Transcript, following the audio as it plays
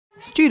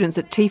Students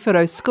at Te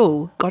Wharau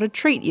School got a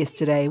treat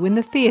yesterday when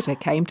the theatre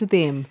came to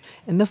them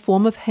in the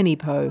form of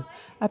Hinepau,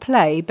 a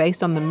play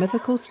based on the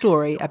mythical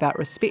story about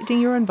respecting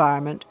your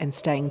environment and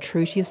staying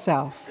true to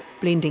yourself.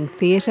 Blending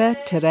theatre,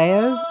 te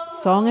reo,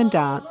 song and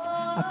dance,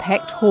 a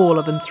packed hall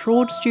of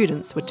enthralled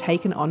students were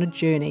taken on a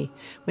journey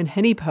when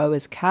Hinepau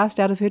is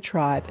cast out of her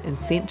tribe and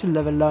sent to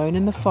live alone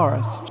in the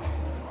forest.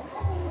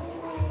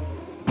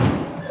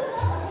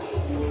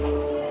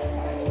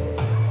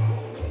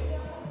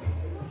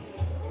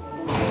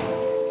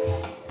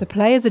 The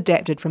play is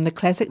adapted from the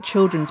classic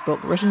children's book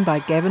written by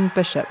Gavin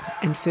Bishop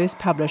and first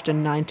published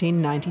in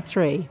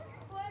 1993.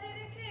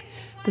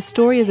 The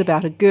story is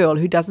about a girl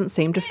who doesn't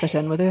seem to fit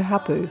in with her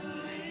hapu.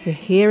 Her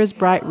hair is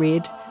bright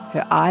red,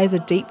 her eyes are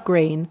deep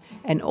green,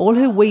 and all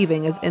her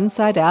weaving is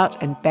inside out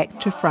and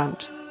back to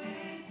front.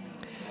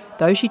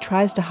 Though she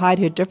tries to hide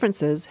her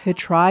differences, her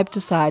tribe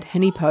decide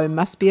Hinepau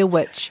must be a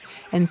witch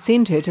and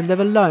send her to live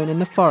alone in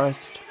the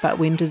forest. But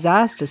when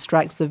disaster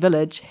strikes the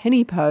village,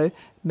 Hinepau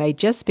may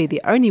just be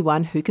the only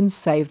one who can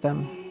save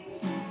them.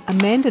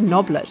 Amanda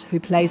Noblett,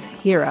 who plays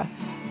Hera,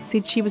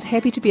 said she was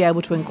happy to be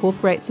able to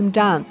incorporate some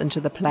dance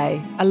into the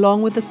play,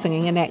 along with the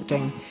singing and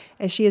acting,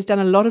 as she has done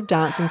a lot of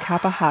dance in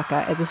kapa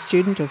haka as a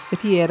student of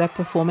Whitireia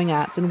Performing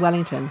Arts in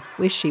Wellington,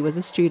 where she was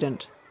a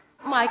student.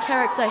 My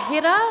character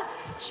Hera,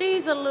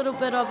 she's a little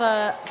bit of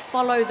a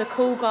follow the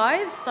cool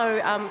guys,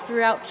 so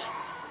throughout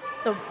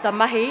the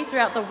mahi,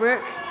 throughout the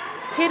work,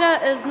 Hera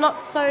is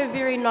not so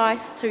very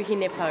nice to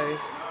Hinepau.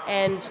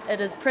 And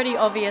it is pretty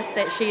obvious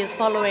that she is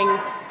following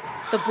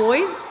the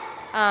boys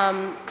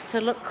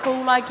to look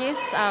cool, I guess.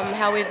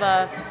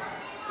 However,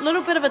 a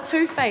little bit of a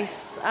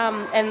two-face,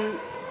 and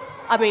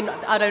I mean,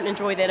 I don't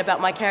enjoy that about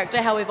my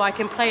character. However, I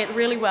can play it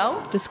really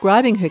well.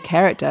 Describing her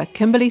character,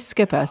 Kimberley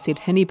Skipper said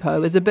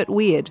Hinepau is a bit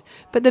weird,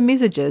 but the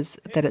message is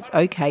that it's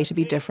okay to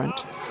be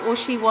different. All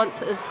she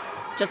wants is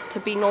just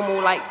to be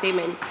normal like them,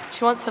 and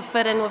she wants to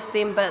fit in with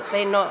them, but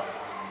they're not.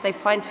 They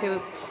find her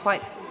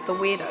quite the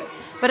weirdo.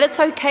 But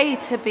it's okay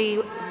to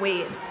be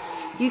weird.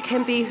 You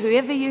can be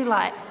whoever you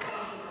like.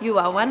 You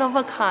are one of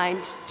a kind,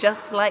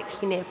 just like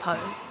Hinepau.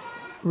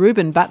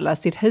 Reuben Butler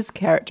said his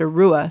character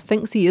Rua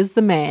thinks he is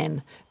the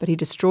man, but he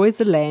destroys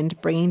the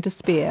land, bringing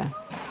despair.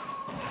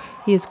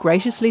 He is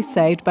graciously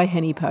saved by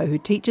Hinepau, who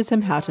teaches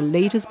him how to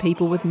lead his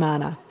people with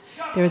mana.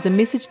 There is a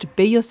message to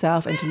be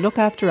yourself and to look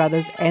after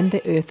others and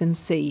the earth and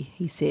sea,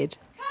 he said.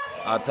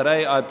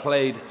 Today I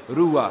played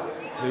Rua,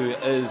 who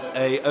is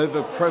a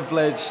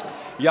overprivileged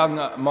young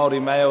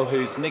Māori male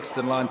who's next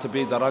in line to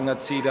be the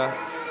rangatira.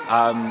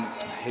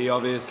 He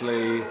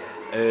obviously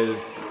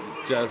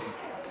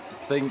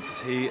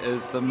thinks he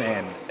is the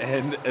man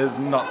and is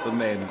not the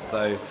man.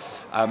 So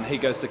he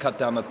goes to cut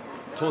down a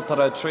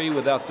tōtara tree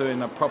without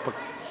doing a proper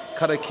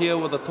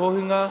karakia with a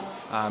tohunga,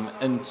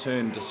 in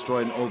turn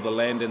destroying all the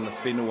land in the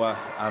whenua,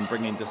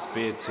 bringing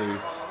despair to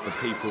the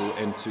people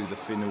and to the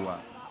whenua.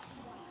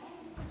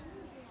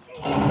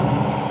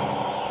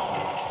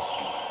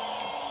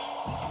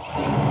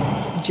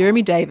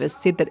 Jeremy Davis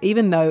said that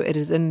even though it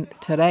is in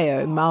te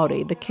reo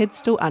Māori, the kids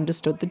still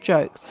understood the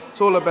jokes. It's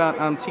all about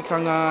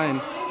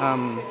tikanga,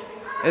 and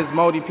as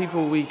Māori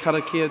people we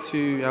karakia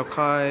to our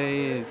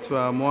kai, to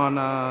our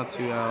moana,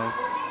 to our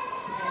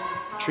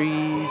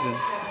trees, and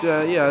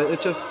yeah,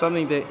 it's just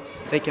something that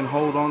they can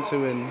hold on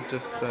to and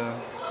just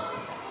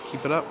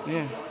keep it up,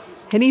 yeah.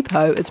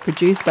 Hinepau is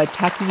produced by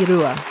Taki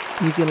Rua,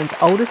 New Zealand's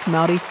oldest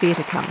Māori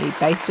theatre company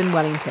based in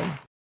Wellington.